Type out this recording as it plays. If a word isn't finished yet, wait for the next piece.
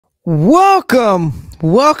Welcome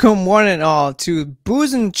one and all to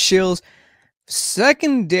Booze and Chill's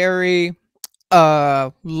secondary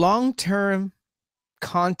long-term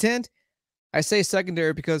content. I say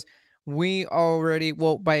secondary because we already,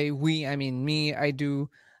 well, by we I mean me, I do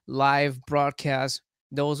live broadcasts.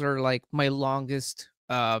 Those are like my longest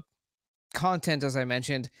content, as I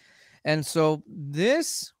mentioned. And so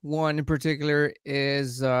this one in particular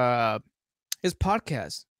is podcast.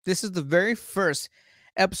 This is the very first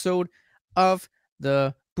episode of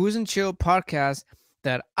the Booze and Chill podcast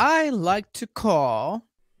that I like to call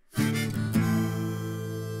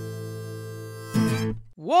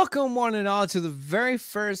Welcome one and all to the very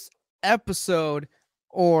first episode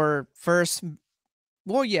or first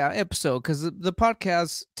episode, because the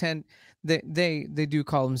podcasts they do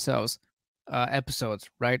call themselves episodes,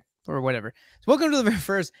 right? Or whatever. So welcome to the very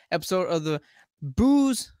first episode of the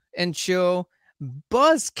Booze and Chill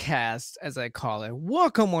Buzzcast, as I call it.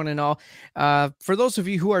 Welcome one and all. For those of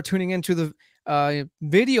you who are tuning into the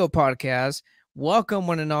video podcast, welcome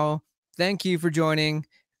one and all. Thank you for joining.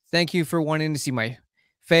 Thank you for wanting to see my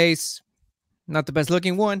face. Not the best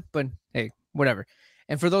looking one, but hey, whatever.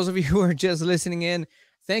 And for those of you who are just listening in,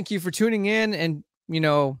 thank you for tuning in and,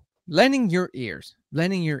 lending your ears.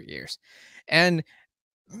 And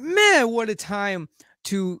man, what a time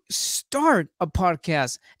to start a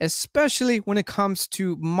podcast, especially when it comes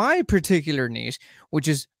to my particular niche, which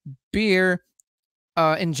is beer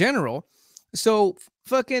in general. So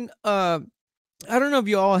fucking I don't know if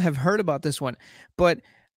you all have heard about this one, but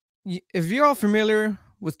if you're all familiar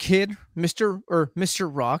with Mr.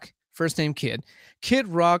 Rock, first name Kid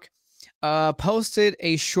Rock posted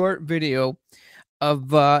a short video of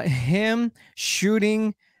him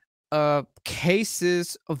shooting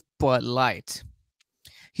cases of Bud Light.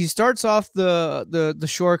 He starts off the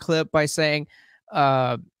short clip by saying,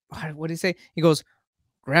 what did he say? He goes,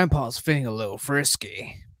 "Grandpa's feeling a little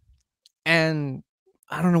frisky," and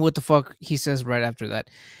I don't know what the fuck he says right after that.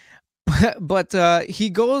 But he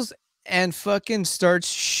goes and fucking starts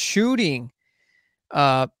shooting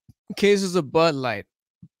cases of Bud Light.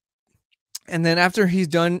 And then after he's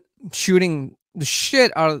done shooting the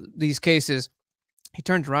shit out of these cases, he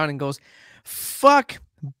turns around and goes, "Fuck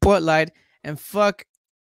Bud Light and fuck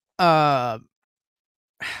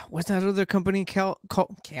what's that other company called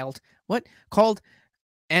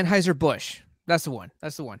Anheuser-Busch." That's the one.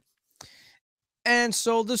 And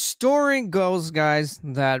so the story goes, guys,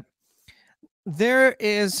 that there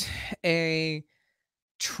is a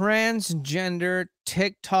transgender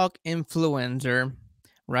TikTok influencer,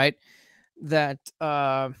 right? That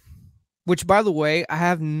which, by the way, I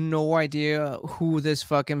have no idea who this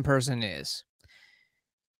fucking person is.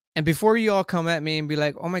 And before you all come at me and be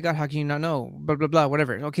like, "Oh my God, how can you not know?" Blah, blah, blah,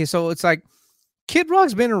 whatever. Okay, so it's like Kid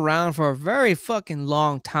Rock's been around for a very fucking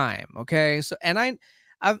long time, okay? So, and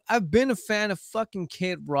I've been a fan of fucking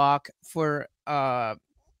Kid Rock for as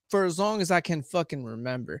long as I can fucking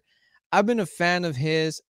remember. I've been a fan of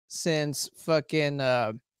his since fucking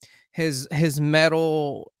his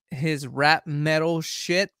rap metal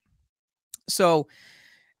shit. So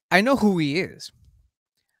I know who he is.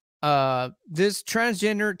 This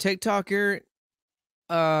transgender TikToker,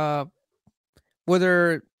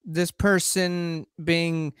 whether this person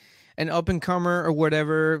being an up and comer or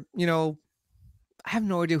whatever, I have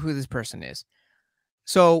no idea who this person is.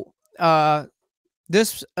 So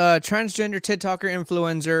this transgender TikToker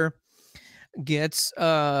influencer gets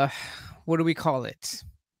what do we call it?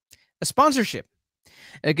 A sponsorship.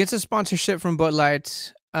 It gets a sponsorship from Bud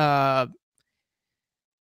Light,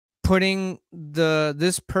 putting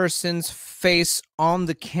this person's face on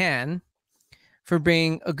the can for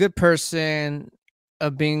being a good person,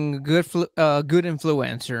 being a good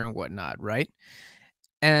influencer and whatnot, right?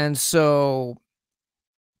 And so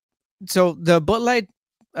the Bud Light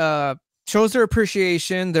shows their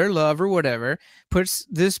appreciation, their love, or whatever, puts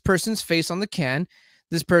this person's face on the can.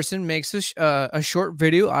 This person makes a short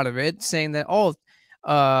video out of it saying that, "Oh,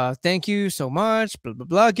 thank you so much," blah blah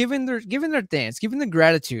blah, giving their thanks, giving the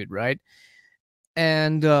gratitude, right?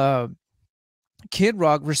 And Kid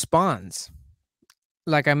Rock responds,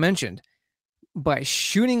 like I mentioned, by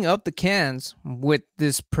shooting up the cans with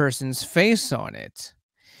this person's face on it.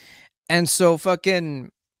 And so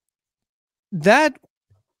fucking that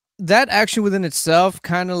action within itself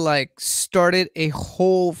kind of like started a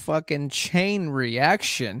whole fucking chain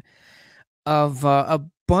reaction of a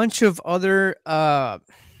bunch of other I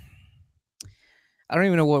don't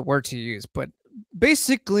even know what word to use, but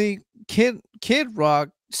basically Kid Rock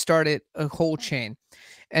started a whole chain.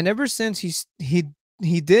 And ever since he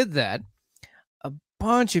did that, a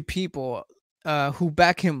bunch of people who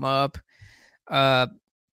back him up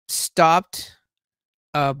stopped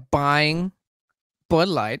buying Bud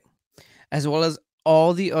Light, as well as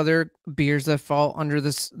all the other beers that fall under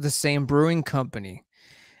the same brewing company.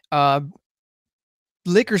 Uh,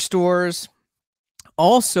 Liquor stores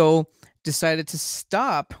also decided to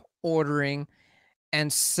stop ordering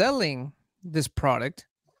and selling this product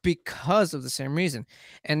because of the same reason.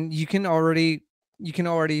 And you can already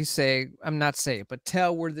say, I'm not saying, but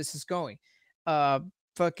tell where this is going. Uh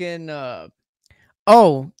fucking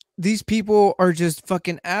oh, these people are just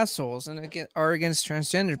fucking assholes and again are against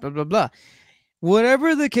transgender, blah blah blah.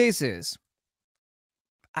 Whatever the case is,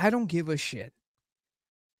 I don't give a shit.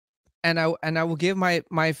 And I will give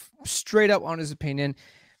my straight up honest opinion,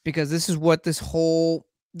 because this is what this whole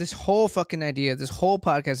fucking idea, this whole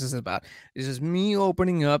podcast is about. This is me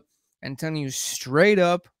opening up and telling you straight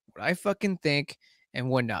up what I fucking think and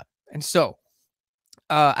whatnot. And so,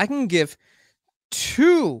 I can give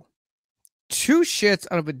two shits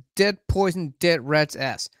out of a dead poison dead rat's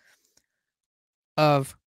ass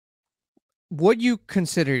of what you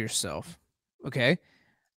consider yourself. Okay,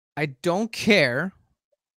 I don't care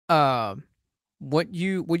what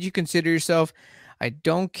you consider yourself. I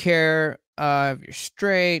don't care if you're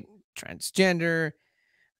straight, transgender,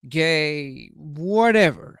 gay,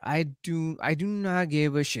 whatever. I do not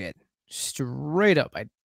give a shit. Straight up, I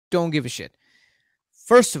don't give a shit.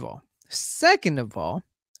 First of all, second of all,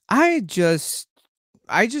 I just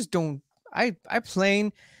don't I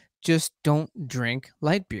plain just don't drink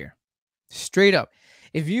light beer. Straight up.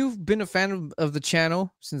 If you've been a fan of the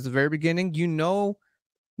channel since the very beginning, you know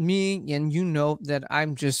me and you know that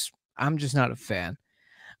I'm just not a fan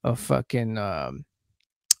of fucking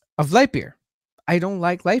of light beer. I don't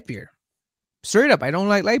like light beer. Straight up, I don't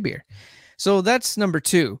like light beer. So that's number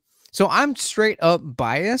two. So I'm straight up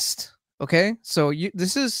biased. Okay, so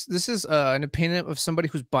this is an opinion of somebody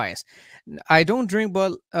who's biased. I don't drink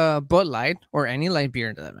Bud Light or any light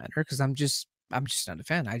beer to that matter, because I'm just not a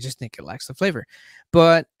fan. I just think it lacks the flavor.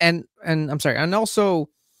 But and I'm sorry, and also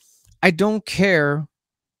I don't care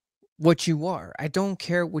what you are. I don't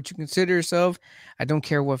care what you consider yourself. I don't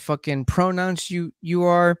care what fucking pronouns you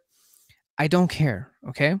are. I don't care.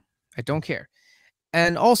 Okay, I don't care.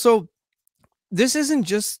 And also, this isn't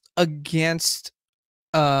just against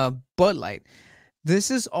Bud Light.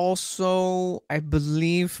 This is also, I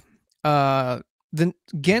believe, the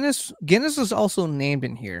Guinness was also named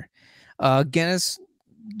in here. Guinness,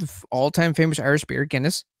 the all-time famous Irish beer,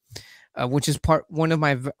 Guinness, which is one of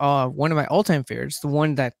my all-time favorites, the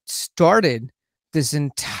one that started this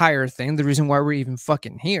entire thing, the reason why we're even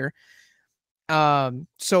fucking here.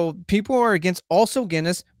 So people are against also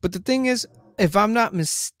Guinness, but the thing is, if I'm not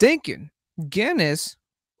mistaken, Guinness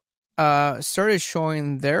started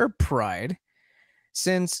showing their pride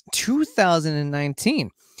since 2019,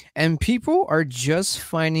 and people are just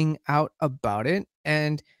finding out about it.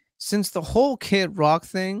 And since the whole Kid Rock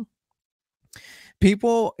thing,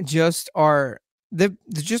 people just are they've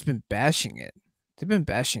just been bashing it. They've been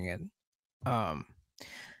bashing it. Um,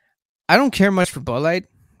 I don't care much for Bud Light,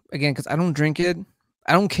 again, because I don't drink it.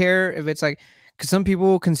 I don't care if it's like, because some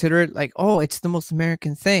people consider it like, oh, it's the most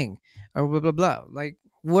American thing, or blah blah blah. Like,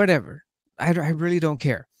 whatever. I really don't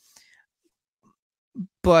care.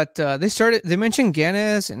 But they mentioned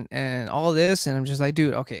Guinness and all this, and I'm just like,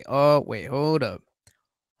 dude, okay, oh wait, hold the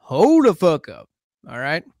fuck up. All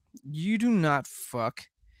right, you do not fuck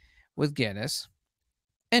with Guinness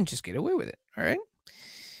and just get away with it. All right.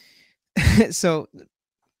 So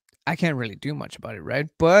I can't really do much about it, right?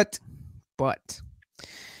 But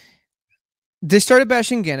they started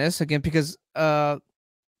bashing Guinness again because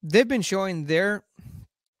they've been showing their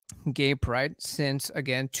gay pride since,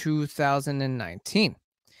 again, 2019.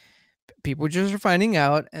 People just are finding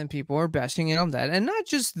out and people are bashing it on that, and not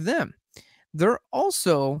just them. They're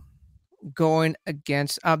also going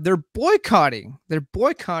against they're boycotting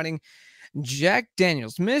Jack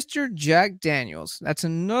Daniels, Mr. Jack Daniels. That's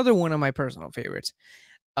another one of my personal favorites.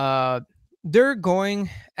 They're going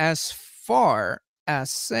as far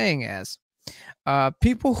as saying as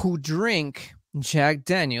people who drink Jack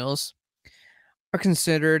Daniels are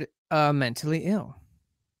considered mentally ill.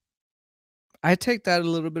 I take that a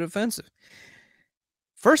little bit offensive.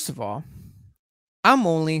 First of all, I'm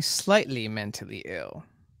only slightly mentally ill,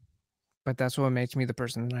 but that's what makes me the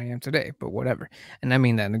person that I am today. But whatever, and I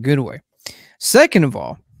mean that in a good way. Second of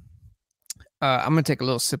all, I'm gonna take a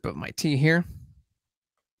little sip of my tea here.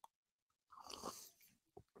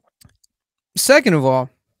 Second of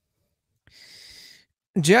all,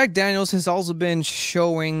 Jack Daniels has also been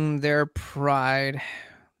showing their pride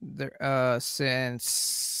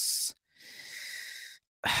since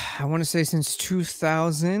I want to say since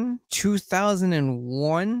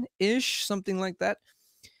 2001 ish, something like that.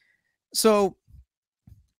 So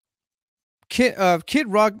Kid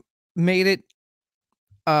Rock made it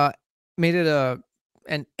uh made it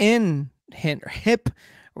an hip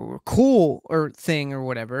or cool or thing or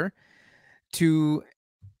whatever to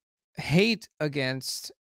hate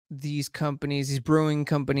against these companies, these brewing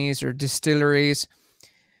companies or distilleries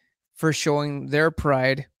for showing their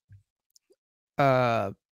pride.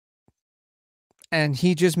 Uh and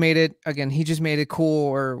he just made it again, he just made it cool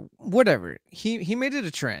or whatever. He made it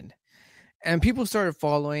a trend. And people started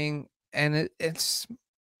following, and it's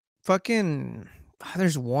fucking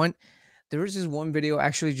there was this one video I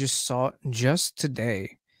actually just saw just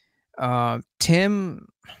today. Tim,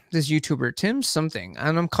 this YouTuber, Tim something,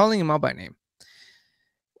 and I'm calling him out by name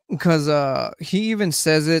because he even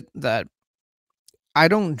says it that I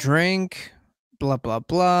don't drink, blah blah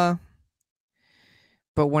blah,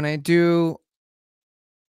 but when I do,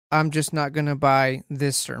 I'm just not gonna buy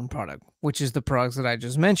this certain product, which is the products that I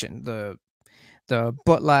just mentioned, the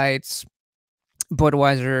Bud Lights,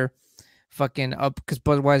 Budweiser, fucking up because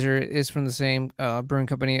Budweiser is from the same brewing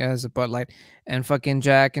company as a Bud Light, and fucking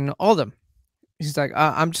Jack and all of them. He's like,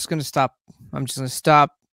 I'm just gonna stop. I'm just gonna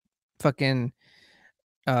stop fucking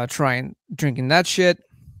trying drinking that shit.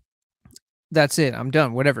 That's it. I'm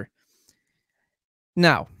done. Whatever.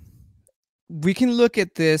 Now we can look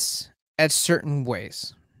at this at certain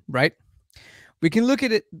ways, right? We can look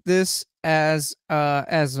at this as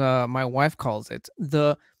my wife calls it,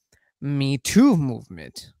 the Me Too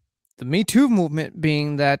movement. The Me Too movement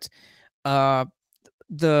being that the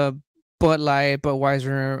Bud Light,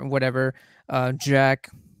 Budweiser, whatever, Jack,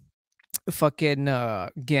 fucking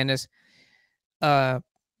Guinness,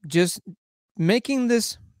 just making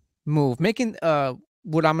this move, making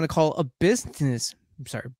what I'm gonna call a business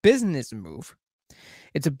move.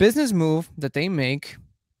 It's a business move that they make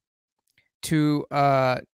to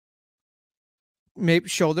maybe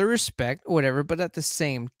show their respect or whatever, but at the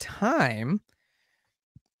same time,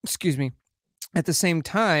 excuse me, at the same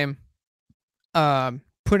time,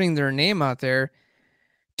 putting their name out there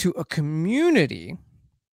to a community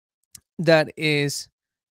that is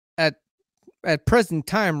at present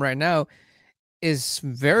time right now is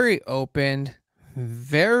very open,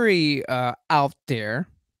 very out there.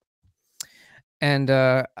 And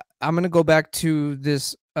I'm gonna go back to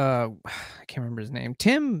this I can't remember his name,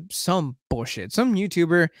 Tim some bullshit, some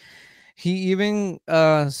YouTuber. He even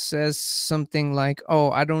says something like,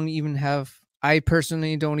 oh, I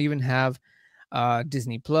personally don't even have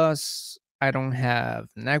Disney Plus, I don't have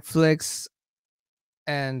Netflix,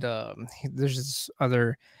 and there's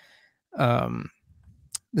um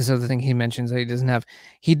this other thing he mentions that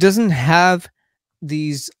he doesn't have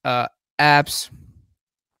these apps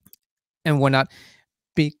and whatnot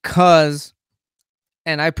because,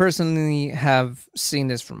 and I personally have seen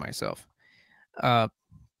this for myself,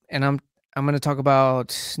 and I'm going to talk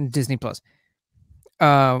about Disney Plus.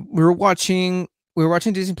 We were watching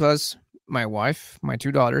Disney Plus, my wife, my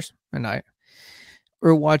two daughters, and I.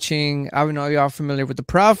 We're watching, I don't know if y'all familiar with the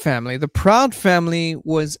Proud Family. The Proud Family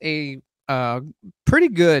was a pretty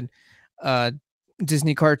good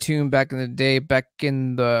Disney cartoon back in the day, back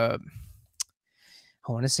in the,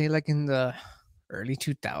 I want to say like in the early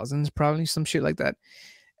 2000s, probably some shit like that.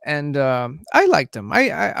 And I liked them.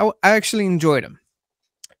 I actually enjoyed them.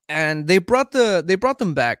 And they brought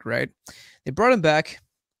them back, right? They brought them back,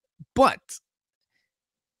 but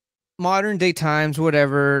modern day times,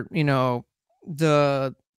 whatever, you know,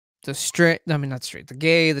 the straight, I mean not straight, the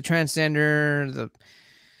gay, the transgender,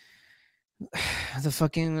 the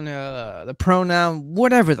fucking the pronoun,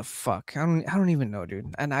 whatever the fuck. I don't even know,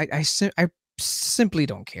 dude. And I simply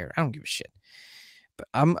don't care. I don't give a shit. But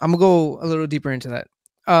I'm gonna go a little deeper into that.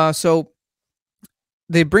 So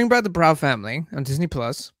they bring back the Proud Family on Disney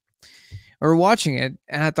Plus. We're watching it,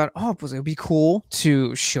 and I thought, oh, it would be cool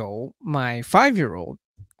to show my 5-year-old,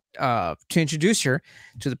 to introduce her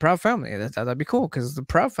to the Proud Family. That'd be cool because the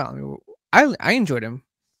Proud Family, I enjoyed him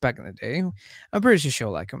back in the day. I'm pretty sure she'll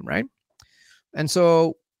like him, right? And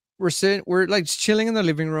so we're like chilling in the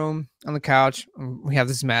living room on the couch. We have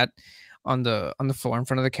this mat on the floor in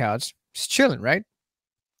front of the couch, just chilling, right?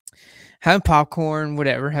 Having popcorn,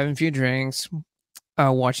 whatever, having a few drinks,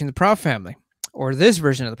 watching the Proud Family, or this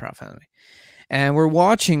version of the Proud Family. And we're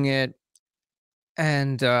watching it,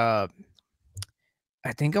 and I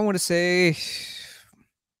think I want to say,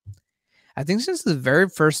 I think since the very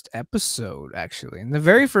first episode, actually, in the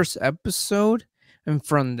very first episode, and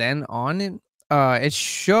from then on, it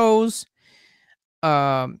shows.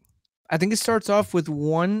 I think it starts off with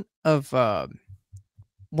one of the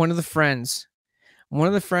friends One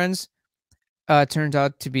of the friends turned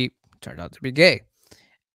out to be gay.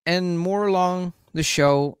 And more along the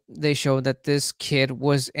show, they show that this kid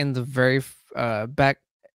was in the back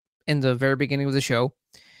in the very beginning of the show,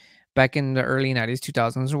 back in the early 90s,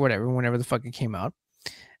 2000s, or whatever, whenever the fuck it came out.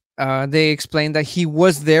 They explained that he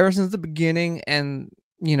was there since the beginning, and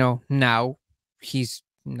now he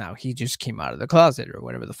just came out of the closet or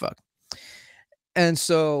whatever the fuck. And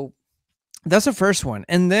so that's the first one.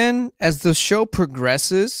 And then as the show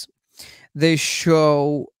progresses, they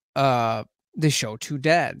show two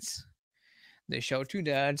dads. They show two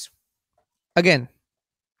dads. Again,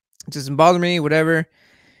 it doesn't bother me, whatever.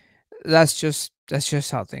 That's just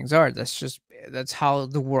how things are. That's how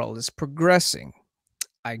the world is progressing.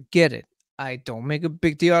 I get it. I don't make a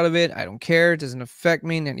big deal out of it. I don't care. It doesn't affect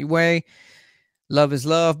me in any way. Love is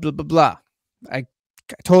love, blah, blah, blah. I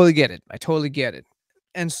totally get it.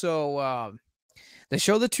 And so they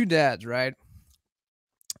show the two dads, right?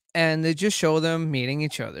 And they just show them meeting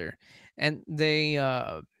each other. And they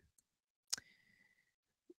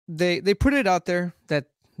put it out there that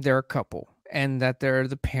they're a couple and that they're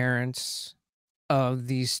the parents of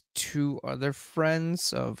these two other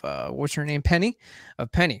friends of what's her name? Penny.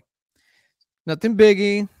 Nothing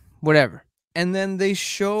biggie, whatever. And then they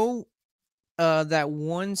show that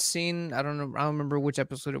one scene. I don't remember which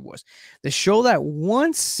episode it was. They show that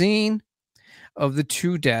one scene of the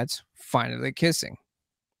two dads finally kissing.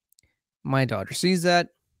 My daughter sees that,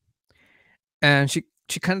 and she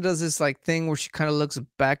kind of does this like thing where she kind of looks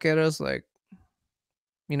back at us like,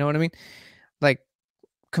 you know what I mean? Like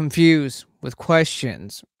confused with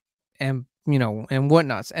questions and and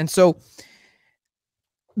whatnots. And so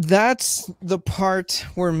that's the part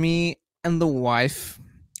where me and the wife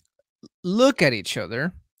look at each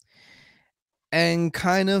other and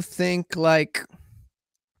kind of think like,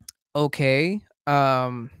 okay,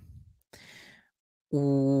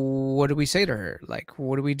 what do we say to her? Like,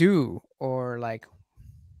 what do we do? Or like,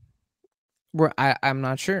 I'm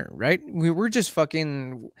not sure, right? We're just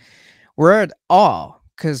fucking, we're at awe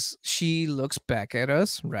because she looks back at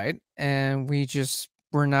us, right? And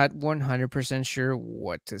we're not 100% sure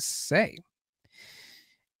what to say.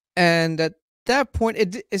 And at that point,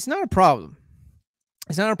 it's not a problem.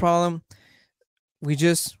 It's not a problem. We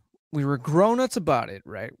were grown-ups about it,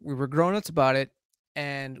 right? We were grown-ups about it,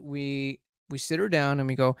 and we sit her down and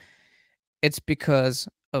we go, it's because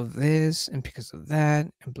of this and because of that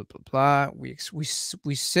and blah blah blah. We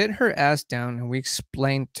sit her ass down and we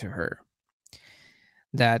explain to her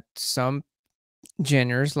that some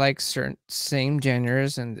genders like certain same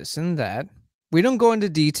genders and this and that. We don't go into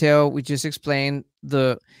detail. We just explain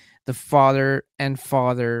the father and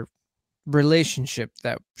father relationship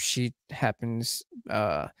that she happens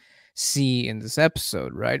see in this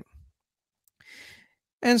episode, right?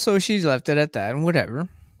 And so she left it at that and whatever.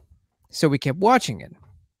 So we kept watching it.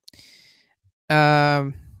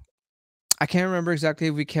 I can't remember exactly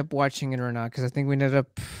if we kept watching it or not, because I think we ended up,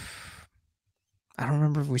 I don't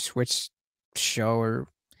remember if we switched show or,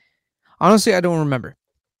 honestly, I don't remember.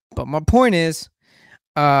 But my point is,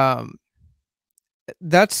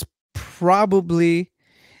 that's probably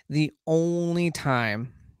the only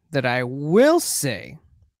time that I will say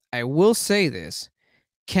this.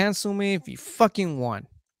 Cancel me if you fucking want.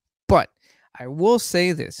 But I will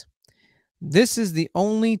say this. This is the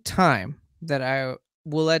only time that I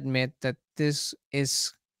will admit that this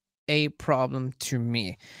is a problem to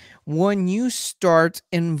me. When you start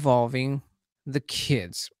involving the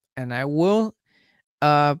kids, and I will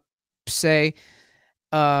say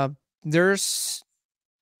there's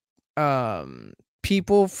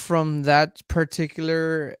people from that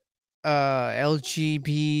particular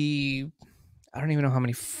LGB, I don't even know how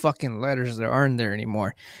many fucking letters there are in there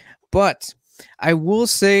anymore. But I will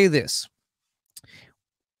say this.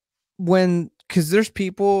 Because there's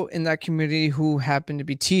people in that community who happen to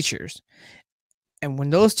be teachers. And when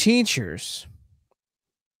those teachers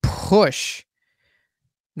push,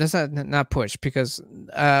 that's not push, because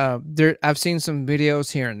I've seen some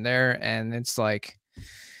videos here and there, and it's like,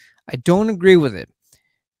 I don't agree with it.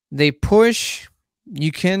 They push,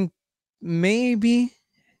 you can maybe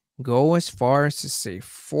go as far as to say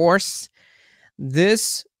force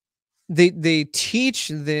this. They teach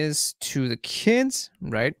this to the kids,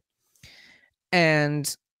 right?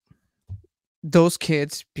 And those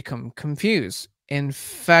kids become confused. In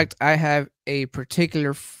fact, I have a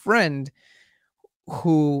particular friend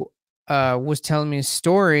who was telling me a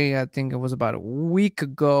story, I think it was about a week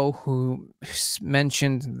ago, who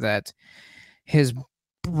mentioned that his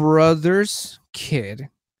brother's kid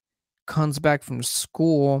comes back from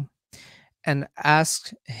school and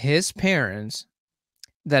asks his parents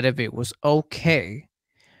that if it was okay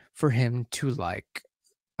for him to like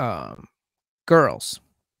um girls.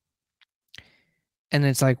 And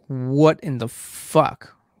it's like, what in the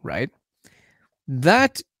fuck, right?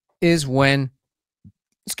 That is when,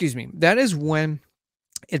 excuse me, that is when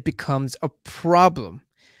it becomes a problem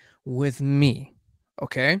with me.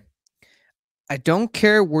 Okay? I don't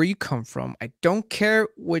care where you come from. I don't care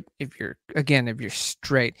what, if you're, again, if you're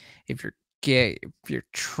straight, if you're gay, if you're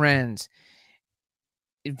trans,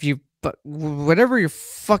 if you, but whatever your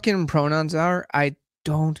fucking pronouns are, I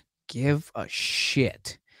don't give a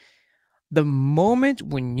shit. The moment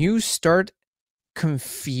when you start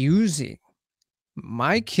confusing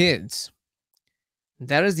my kids,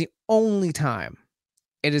 that is the only time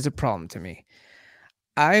it is a problem to me.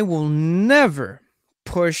 I will never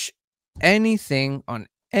push anything on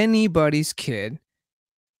anybody's kid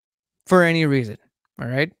for any reason. All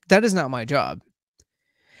right. That is not my job.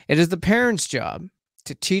 It is the parents' job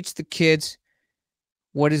to teach the kids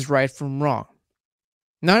what is right from wrong.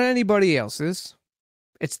 Not anybody else's.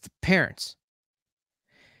 It's the parents.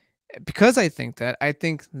 Because I think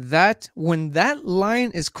that when that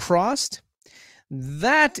line is crossed,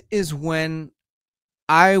 that is when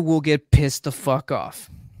I will get pissed the fuck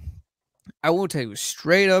off. I will tell you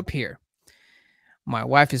straight up here. My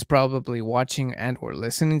wife is probably watching and or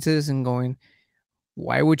listening to this and going,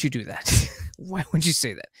 why would you do that? Why would you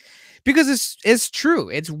say that? Because it's true.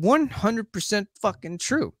 It's 100% fucking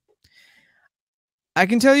true. I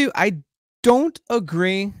can tell you, I don't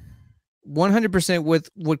agree 100% with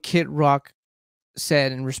what Kid Rock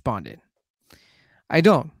said and responded. I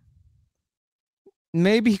don't.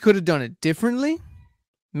 Maybe he could have done it differently.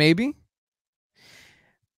 Maybe.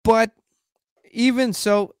 But even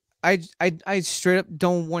so, I straight up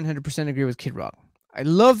don't 100% agree with Kid Rock. I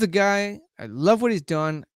love the guy. I love what he's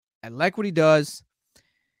done. I like what he does.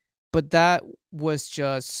 But that was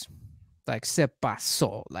just like se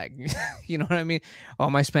pasó. Like, you know what I mean? All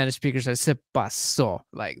my Spanish speakers are se pasó.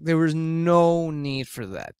 Like, there was no need for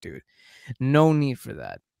that, dude. No need for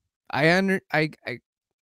that.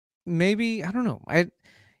 Maybe, I don't know.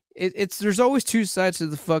 It's there's always two sides to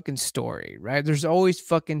the fucking story, right? There's always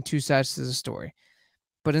fucking two sides to the story.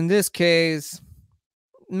 But in this case,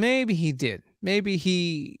 maybe he did. Maybe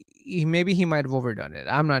he might have overdone it.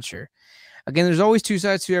 I'm not sure. Again, there's always two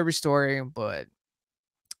sides to every story, but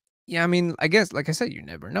yeah, I mean, I guess like I said, you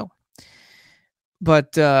never know.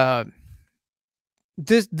 But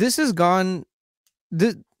this has gone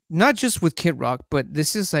this not just with Kid Rock, but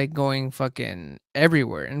this is like going fucking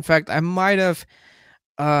everywhere. In fact, I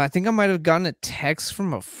think I might have gotten a text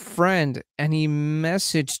from a friend and he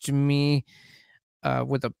messaged me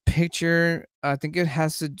with a picture. I think it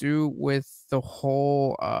has to do with the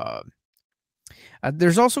whole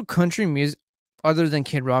there's also country music other than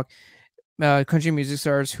Kid Rock, country music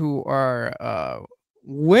stars who are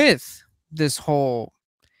with this whole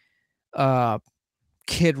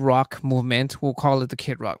Kid Rock movement. We'll call it the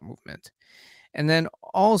Kid Rock movement. And then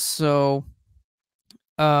also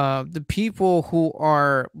the people who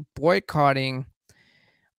are boycotting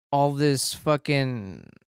all this fucking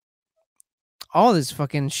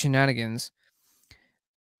shenanigans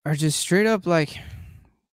are just straight up like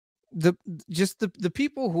the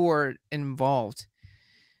people who are involved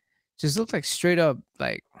just look like straight up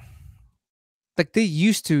like they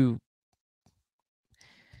used to.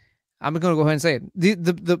 I'm gonna go ahead and say it.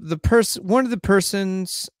 The person, one of the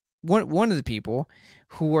people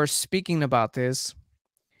who are speaking about this,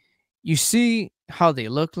 you see how they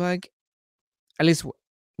look like. At least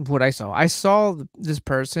what I saw. I saw this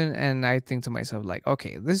person, and I think to myself, like,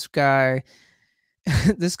 okay, this guy,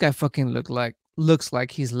 this guy fucking looks like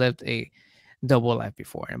he's lived a double life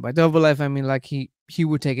before. And by double life, I mean like he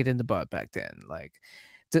would take it in the butt back then. Like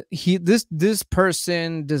this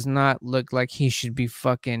person does not look like he should be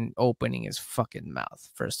fucking opening his fucking mouth,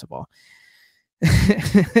 first of all.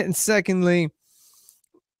 And secondly,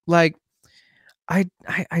 like I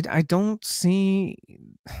don't see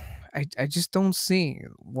I just don't see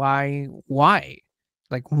why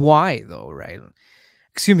like why though, right?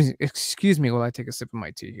 Excuse me while I take a sip of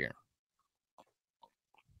my tea here.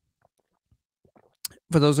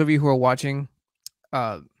 For those of you who are watching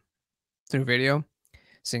through video,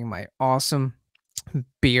 seeing my awesome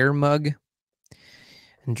beer mug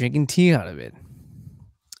and drinking tea out of it.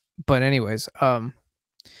 But anyways, yeah,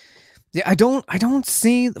 I don't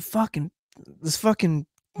see this fucking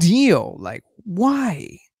deal. Like,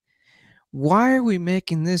 why are we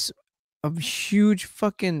making this a huge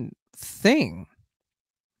fucking thing?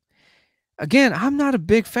 Again, I'm not a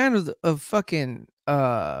big fan of fucking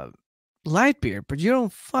light beer, but you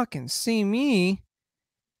don't fucking see me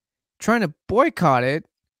trying to boycott it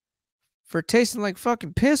for tasting like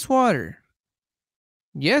fucking piss water.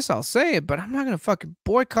 Yes, I'll say it, but I'm not gonna fucking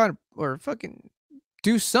boycott or fucking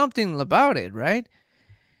do something about it, right?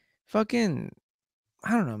 Fucking,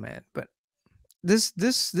 I don't know, man. But this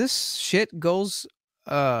shit goes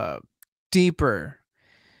uh deeper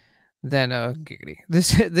than giggity.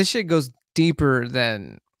 This shit goes deeper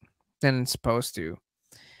than it's supposed to.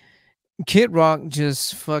 Kid Rock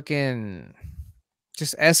just fucking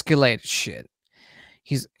just escalated shit.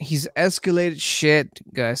 He's escalated shit,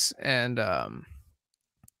 guys, and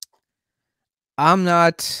I'm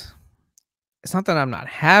not it's not that I'm not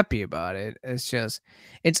happy about it. It's just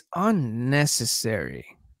it's unnecessary,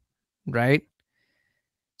 right?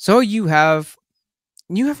 So you have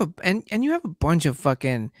a bunch of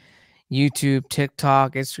fucking YouTube,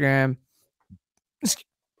 TikTok, Instagram,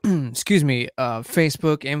 excuse me,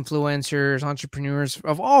 Facebook influencers, entrepreneurs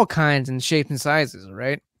of all kinds and shapes and sizes,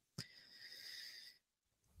 right?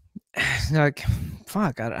 Like,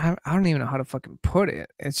 fuck, I don't even know how to fucking put it.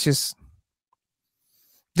 It's just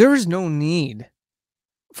there is no need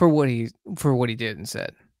for what he did and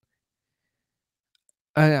said,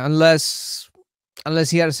 unless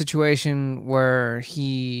he had a situation where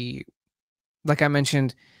he, like I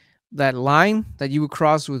mentioned, that line that you would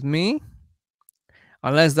cross with me,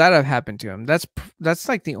 unless that have happened to him, that's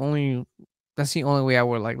like that's the only way I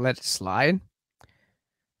would like let it slide,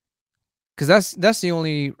 because that's the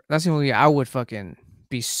only way I would fucking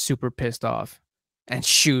be super pissed off and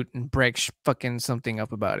shoot and break fucking something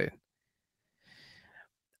up about it.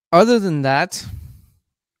 Other than that,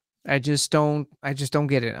 I just don't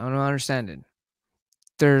get it. I don't understand it.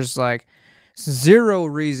 There's like zero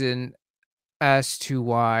reason as to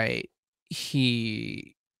why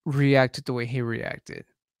he reacted the way he reacted.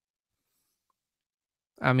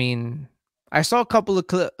 I mean, I saw a couple of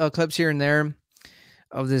clips here and there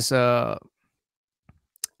of this fuck,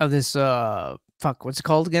 what's it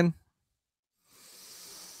called again?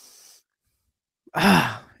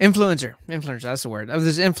 Influencer, that's the word, of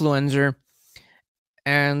this influencer.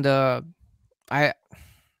 And I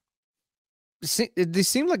they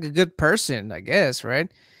seem like a good person, I guess,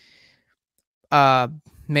 right?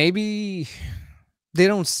 Maybe they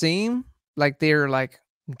don't seem like they're like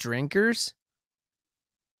drinkers,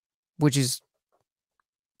 which is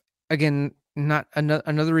again not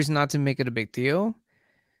another reason not to make it a big deal.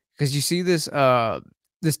 Because you see this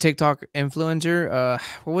TikTok influencer,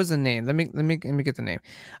 what was the name? Let me get the name.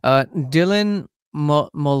 Dylan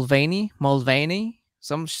Mulvaney,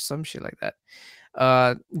 some shit like that.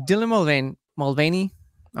 Dylan Mulvaney.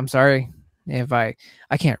 I'm sorry if I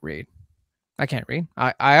can't read. I can't read.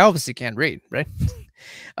 I obviously can't read, right?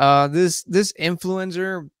 This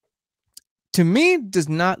influencer to me does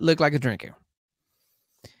not look like a drinker.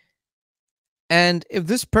 And if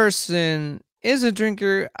this person is a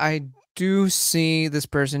drinker, I do see this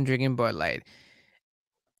person drinking Bud Light.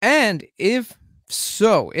 And if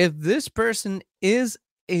this person is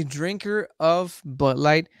a drinker of Bud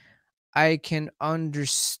Light, I can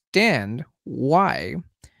understand why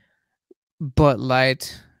Bud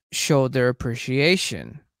Light showed their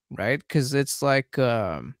appreciation, right? Because it's like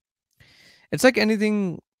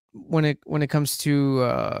anything when it comes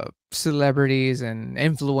to celebrities and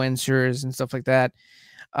influencers and stuff like that.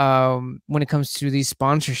 When it comes to these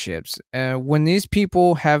sponsorships, when these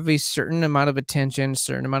people have a certain amount of attention,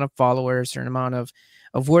 certain amount of followers, certain amount of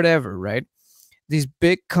whatever, right? These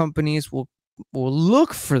big companies will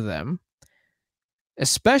look for them,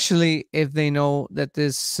 especially if they know that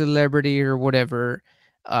this celebrity or whatever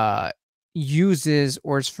uses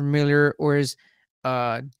or is familiar or is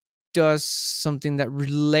does something that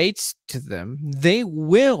relates to them. They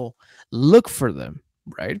will look for them,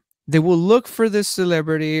 right? They will look for this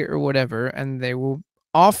celebrity or whatever, and they will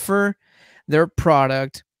offer their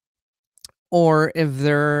product. Or if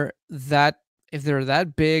they're that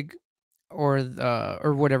big or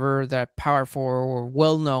whatever, that powerful or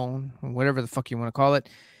well known, whatever the fuck you want to call it,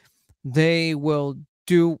 they will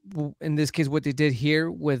do, in this case, what they did here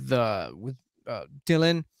with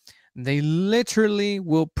Dylan. They literally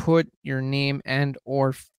will put your name and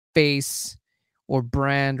or face or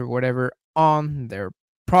brand or whatever on their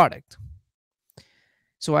product.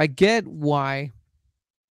 So I get why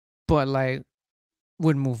Bud Light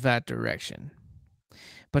would move that direction.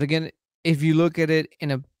 But again, if you look at it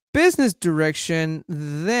in a business direction,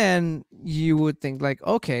 then you would think like,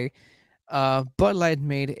 okay, Bud Light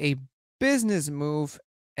made a business move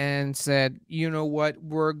and said, you know what,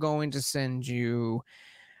 we're going to send you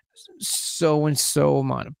so and so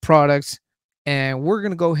amount of products, and we're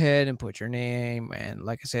gonna go ahead and put your name and,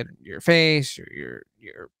 like I said, your face or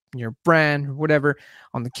your brand or whatever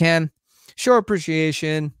on the can. Show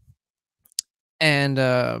appreciation, and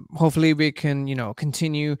hopefully we can,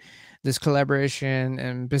 continue this collaboration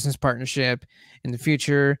and business partnership in the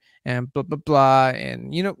future, and blah blah blah,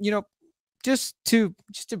 and just to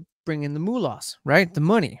bring in the moolahs, right? The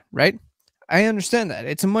money, right? I understand that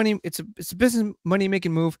it's a business money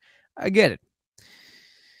making move. I get it.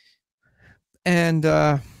 And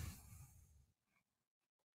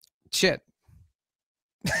shit.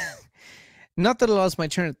 Not that I lost my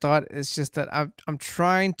train of thought. It's just that I'm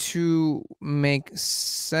trying to make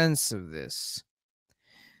sense of this,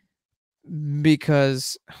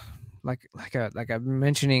 because like I've been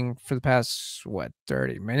mentioning for the past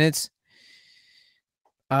 30 minutes,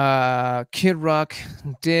 Kid Rock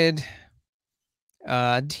did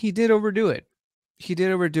he did overdo it. He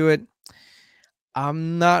did overdo it.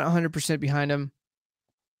 I'm not 100% behind him,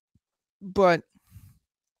 but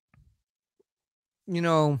you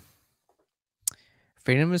know,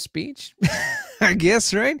 freedom of speech, I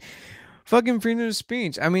guess, right? Fucking freedom of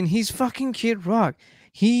speech. I mean, he's fucking Kid Rock.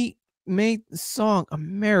 He made the song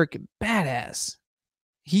American Badass.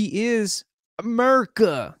 He is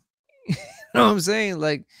America. You know what I'm saying?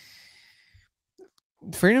 Like,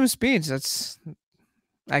 freedom of speech.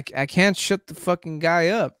 I can't shut the fucking guy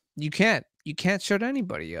up. You can't. You can't shut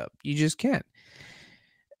anybody up. You just can't.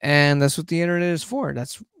 And that's what the internet is for.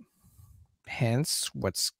 That's hence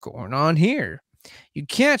what's going on here. You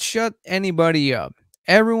can't shut anybody up.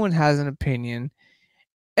 Everyone has an opinion.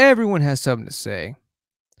 Everyone has something to say.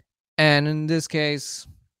 And in this case,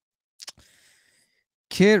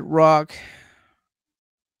 Kid Rock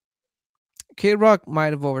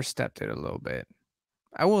might have overstepped it a little bit.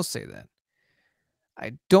 I will say that.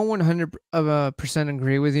 I don't 100%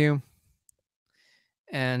 agree with you.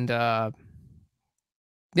 And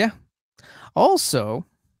yeah. Also,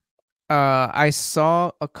 I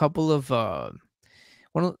saw a couple of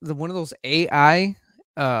one of those AI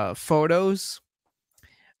photos.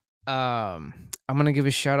 I'm gonna give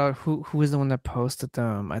a shout out. Who was the one that posted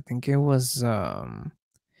them? I think it was I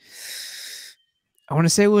want to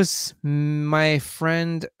say it was my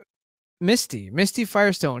friend Misty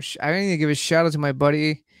Firestone. I need to give a shout out to my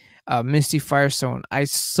buddy Misty Firestone. I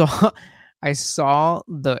saw I saw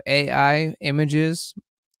the AI images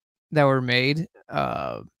that were made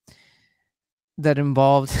that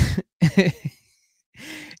involved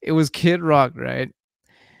it was Kid Rock, right?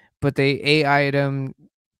 But they AI'd him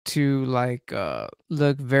to like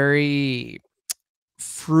look very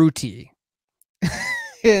fruity.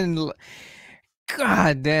 And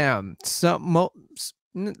god damn,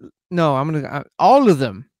 no, I'm gonna all of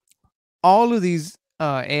them, all of these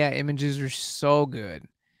AI images are so good.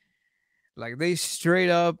 Like they straight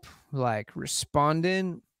up like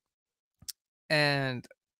responded, and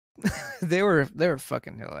they were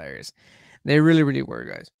fucking hilarious. They really really were,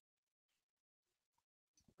 guys.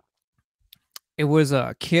 It was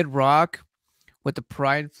a Kid Rock with the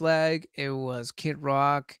pride flag. It was Kid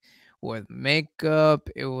Rock with makeup.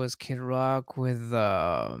 It was Kid Rock with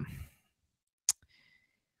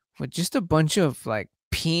just a bunch of like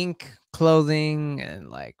pink clothing and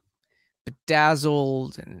like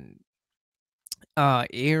bedazzled and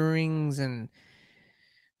earrings, and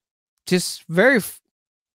just very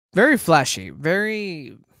flashy,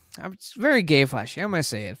 very gay flashy. I'm gonna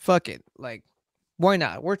say it. Fuck it. Like, why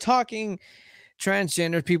not? We're talking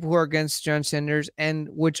transgender people who are against transgenders, and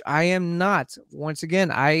which I am not. Once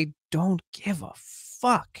again, I don't give a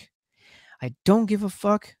fuck. I don't give a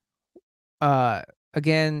fuck.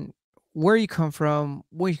 Again, where you come from,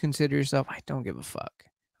 what you consider yourself, I don't give a fuck.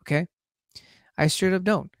 Okay, I straight up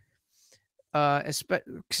don't.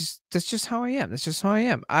 'Cause that's just how I am. That's just how I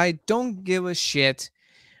am. I don't give a shit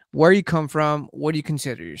where you come from, what do you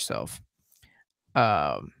consider yourself.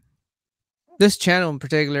 Um, this channel in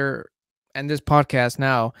particular, and this podcast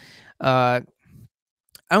now, I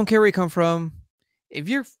don't care where you come from. If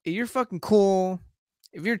you're fucking cool,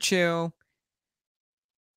 if you're chill,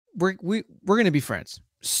 we're gonna be friends.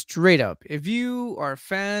 Straight up. If you are a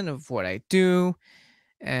fan of what I do,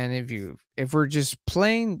 and if we're just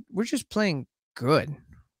playing good.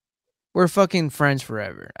 We're fucking friends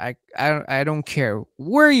forever. I don't care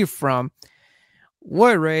where you're from,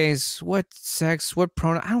 what race, what sex, what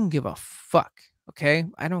pronoun. I don't give a fuck. Okay,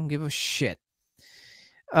 I don't give a shit.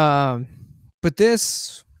 Um, but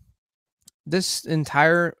this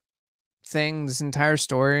entire thing, this entire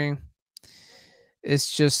story,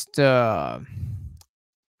 it's just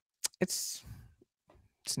it's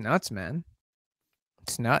nuts, man.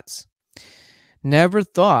 It's nuts. Never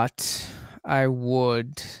thought I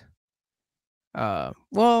would.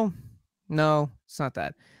 Well, no, it's not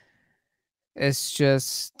that. It's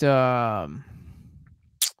just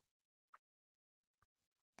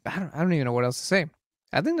I don't even know what else to say.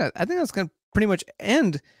 I think that's gonna pretty much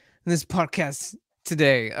end this podcast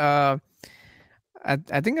today. I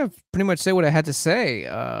think I've pretty much said what I had to say.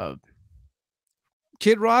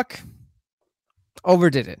 Kid Rock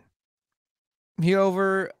overdid it. He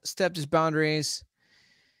overstepped his boundaries.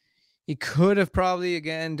 He could have probably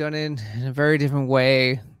again done it in a very different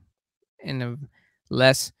way, in a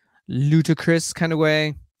less ludicrous kind of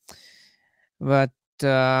way. But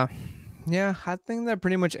yeah, I think that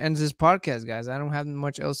pretty much ends this podcast, guys. I don't have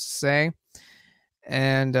much else to say.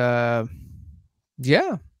 And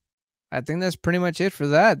yeah, I think that's pretty much it for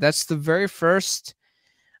that. That's the very first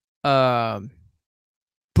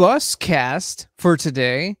Buzzcast for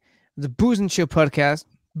today. The Booze and Chill podcast,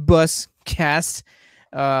 Buzzcast.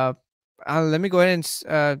 Let me go ahead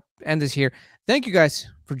and end this here. Thank you guys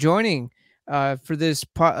for joining for this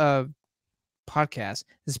podcast.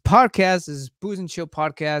 This podcast is Booze and Chill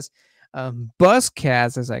podcast,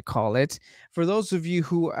 Buzzcast as I call it. For those of you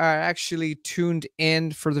who are actually tuned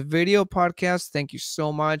in for the video podcast, thank you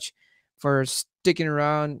so much for sticking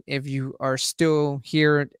around. If you are still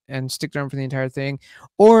here and stick around for the entire thing,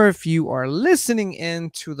 or if you are listening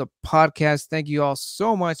in to the podcast, thank you all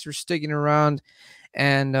so much for sticking around,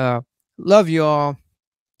 and love you all.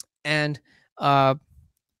 And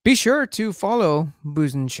be sure to follow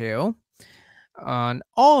Booze and Chill on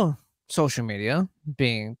all social media,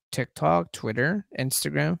 being TikTok, Twitter,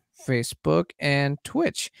 Instagram, Facebook, and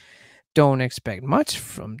Twitch. Don't expect much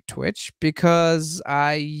from Twitch because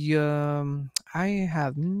I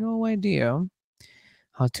have no idea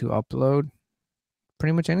how to upload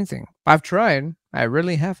pretty much anything. I've tried, I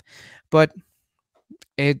really have, but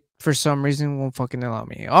it for some reason won't fucking allow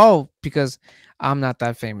me. Oh, because I'm not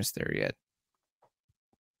that famous there yet.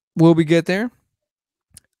 Will we get there?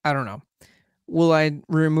 I don't know. Will I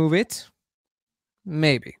remove it?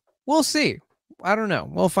 Maybe. We'll see. I don't know.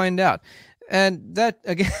 We'll find out. And that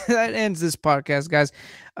again, that ends this podcast, guys.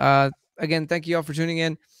 Again, thank you all for tuning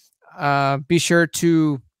in. Be sure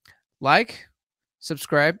to like,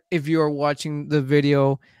 subscribe if you are watching the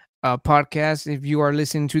video podcast. If you are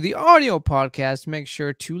listening to the audio podcast, make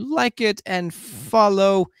sure to like it and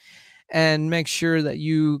follow, and make sure that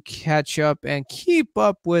you catch up and keep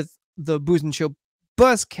up with the Booze and Chill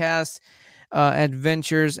Buzzcast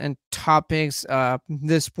adventures and topics.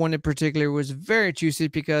 This one in particular was very juicy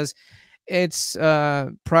because it's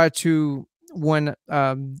prior to when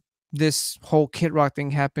this whole Kid Rock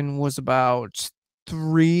thing happened, was about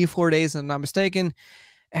 3-4 days, if I'm not mistaken,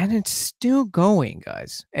 and it's still going,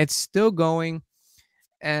 guys. It's still going,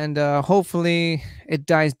 and hopefully it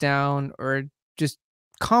dies down or it just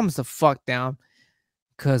calms the fuck down,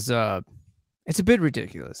 because it's a bit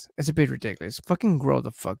ridiculous. It's a bit ridiculous. Fucking grow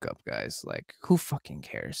the fuck up, guys. Like, who fucking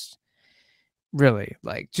cares? Really,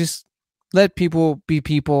 like, just let people be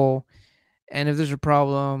people. And if there's a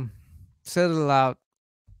problem, settle it out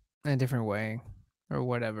in a different way or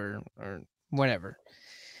whatever, or whatever.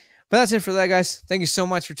 But that's it for that, guys. Thank you so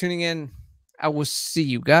much for tuning in. I will see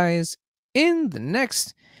you guys in the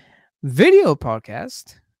next video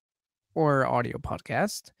podcast or audio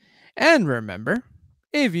podcast. And remember,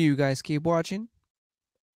 if you guys keep watching,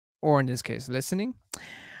 or in this case, listening,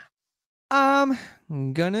 I'm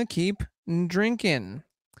gonna keep drinking.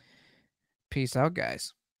 Peace out,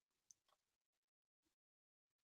 guys.